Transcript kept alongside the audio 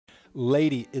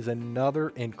Lady is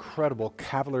another incredible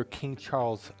Cavalier King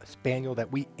Charles Spaniel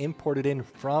that we imported in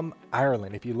from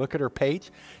Ireland. If you look at her page,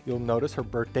 you'll notice her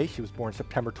birthday. She was born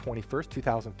September 21st,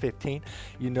 2015.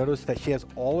 You notice that she has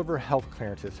all of her health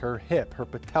clearances, her hip, her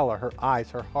patella, her eyes,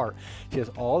 her heart. She has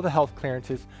all the health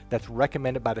clearances that's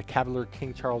recommended by the Cavalier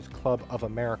King Charles Club of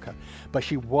America. But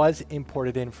she was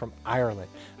imported in from Ireland.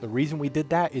 The reason we did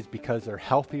that is because they're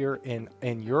healthier in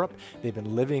Europe. They've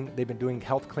been doing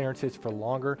health clearances for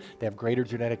longer. They have greater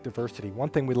genetic diversity. One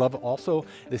thing we love also,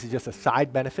 this is just a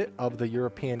side benefit of the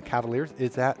European Cavaliers,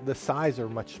 is that the size are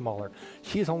much smaller.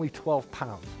 She is only 12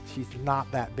 pounds. She's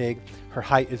not that big. Her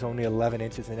height is only 11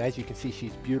 inches, and as you can see,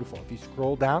 she's beautiful. If you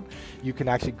scroll down, you can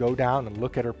actually go down and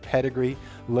look at her pedigree,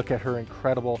 look at her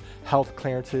incredible health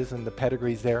clearances and the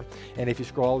pedigrees there. And if you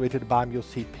scroll all the way to the bottom, you'll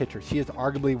see pictures. She is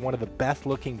arguably one of the best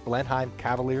looking Blenheim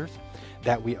Cavaliers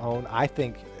that we own. I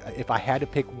think if I had to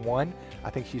pick one, I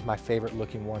think she's my favorite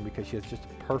looking one because she has just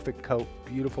a perfect coat,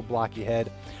 beautiful blocky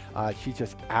head. She's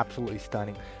just absolutely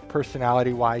stunning.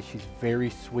 Personality wise, she's very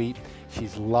sweet.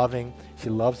 She's loving. She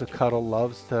loves to cuddle,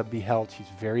 loves to be held. She's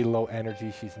very low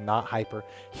energy. She's not hyper.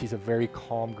 She's a very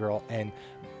calm girl, and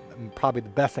probably the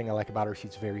best thing I like about her,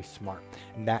 she's very smart.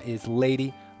 And that is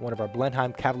Lady, one of our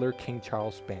Blenheim Cavalier King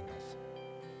Charles Spaniels.